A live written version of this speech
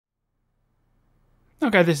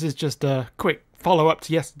Okay, this is just a quick follow-up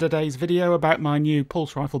to yesterday's video about my new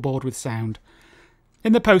pulse rifle board with sound.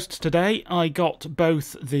 In the post today, I got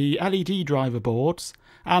both the LED driver boards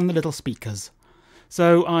and the little speakers.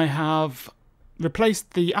 So I have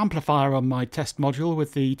replaced the amplifier on my test module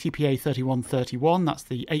with the TPA3131, that's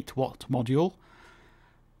the 8-watt module,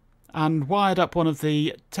 and wired up one of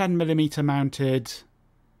the 10mm mounted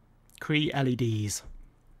Cree LEDs.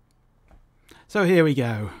 So here we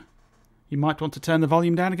go. You might want to turn the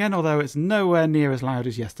volume down again, although it's nowhere near as loud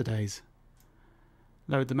as yesterday's.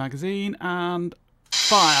 Load the magazine and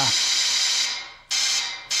fire.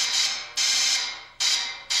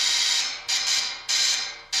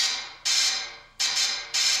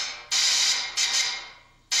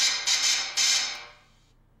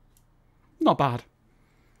 Not bad.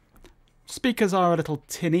 Speakers are a little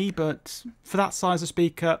tinny, but for that size of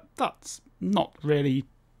speaker, that's not really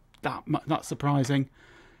that surprising.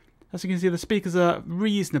 As you can see, the speakers are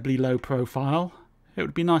reasonably low profile. It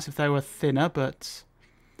would be nice if they were thinner, but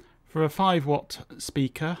for a 5-watt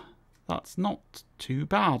speaker, that's not too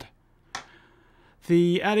bad.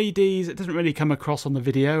 The LEDs, it doesn't really come across on the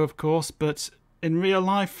video, of course, but in real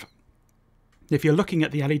life, if you're looking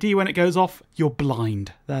at the LED when it goes off, you're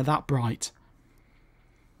blind. They're that bright.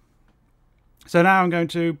 So now I'm going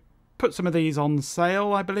to put some of these on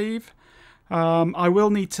sale, I believe. I will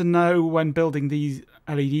need to know when building these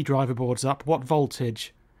LED driver boards up what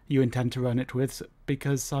voltage you intend to run it with,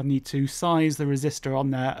 because I need to size the resistor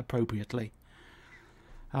on there appropriately.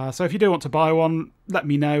 So if you do want to buy one, let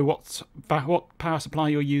me know what power supply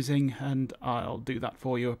you're using and I'll do that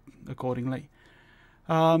for you accordingly.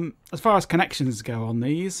 As far as connections go on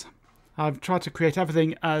these, I've tried to create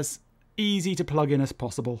everything as easy to plug in as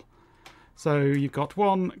possible. So you've got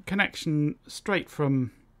one connection straight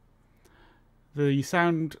from the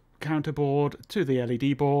sound counter board to the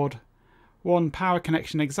LED board, one power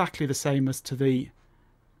connection exactly the same as to the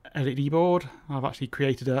LED board. I've actually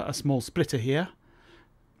created a small splitter here,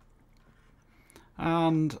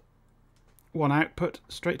 and one output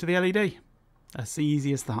straight to the LED. As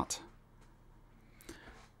easy as that.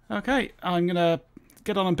 Okay, I'm gonna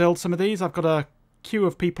get on and build some of these. I've got a queue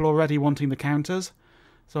of people already wanting the counters,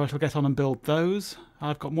 so I shall get on and build those.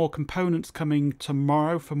 I've got more components coming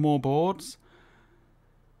tomorrow for more boards.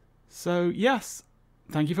 So yes,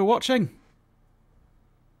 thank you for watching.